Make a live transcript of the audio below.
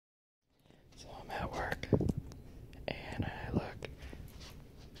at work and I look.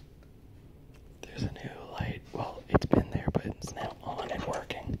 There's a new light. Well, it's been there, but it's now on and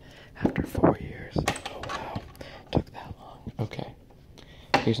working after 4 years. Oh wow, took that long. Okay,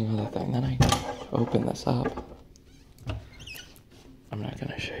 here's another thing. Then I open this up. I'm not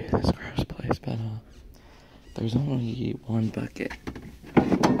gonna show you this gross place, but there's only one bucket.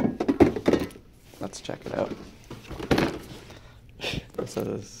 Let's check it out. This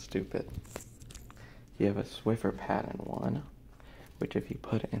is stupid. You have a Swiffer pattern one, which if you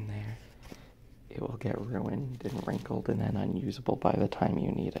put it in there, it will get ruined and wrinkled and then unusable by the time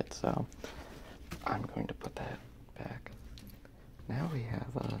you need it. So I'm going to put that back. Now we have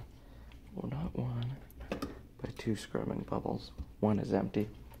well, not one, but 2 scrubbing bubbles. One is empty,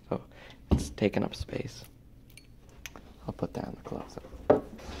 so it's taking up space. I'll put that in the closet.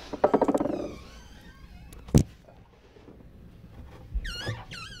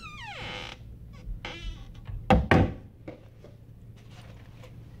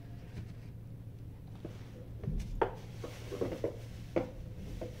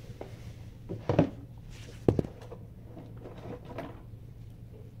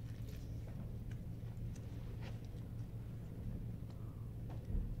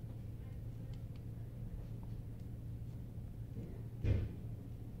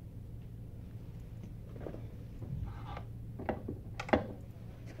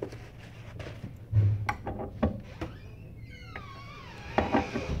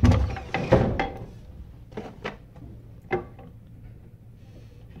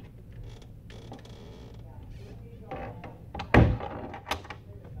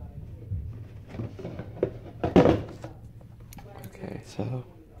 So,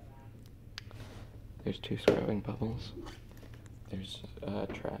 there's 2 scrubbing bubbles. There's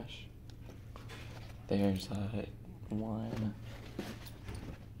trash. There's 1,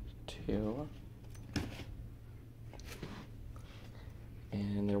 2,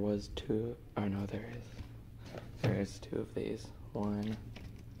 and there was 2. Oh no, there is. There is 2 of these. 1,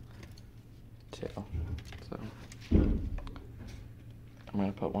 2. So I'm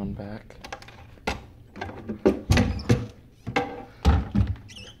gonna put one back.